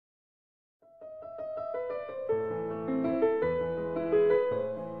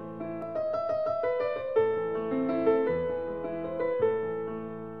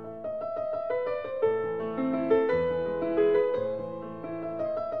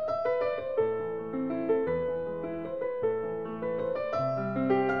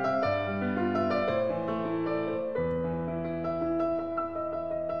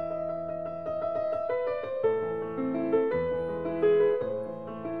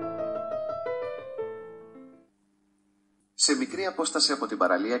Σε μικρή απόσταση από την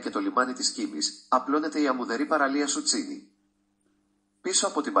παραλία και το λιμάνι της Κίμης, απλώνεται η αμμουδερή παραλία Σουτσίνη. Πίσω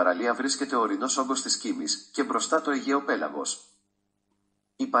από την παραλία βρίσκεται ο ορεινός όγκος της Κίμης και μπροστά το Αιγαίο πέλαγος.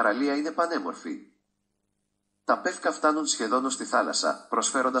 Η παραλία είναι πανέμορφη. Τα πεύκα φτάνουν σχεδόν ως τη θάλασσα,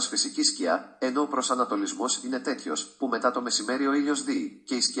 προσφέροντας φυσική σκιά, ενώ ο προσανατολισμός είναι τέτοιος, που μετά το μεσημέρι ο ήλιος δύει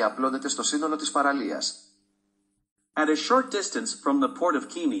και η σκιά απλώνεται στο σύνολο της παραλίας. At a short distance from the port of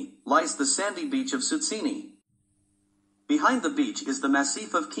Kimi lies the sandy beach of Soutsini. Behind the beach is the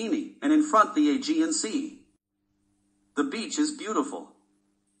massif of Kimi, and in front the Aegean Sea. The beach is beautiful.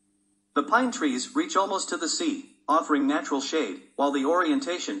 The pine trees reach almost to the sea, offering natural shade, while the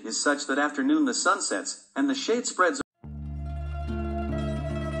orientation is such that afternoon the sun sets, and the shade spreads.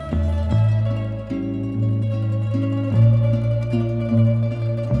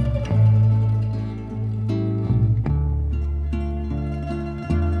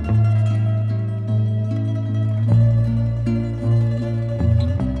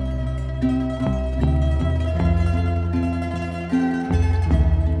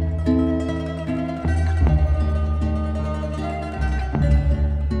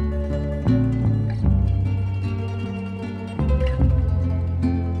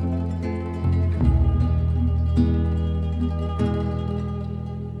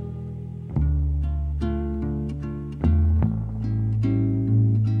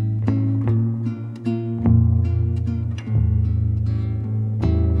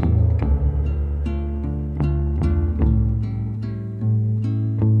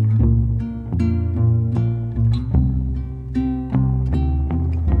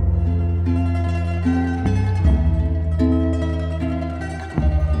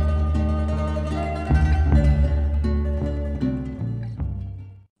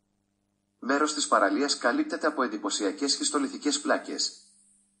 Μέρος της παραλίας καλύπτεται από εντυπωσιακές σχιστολιθικές πλάκες.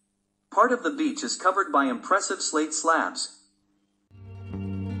 Part of the beach is covered by impressive slate slabs.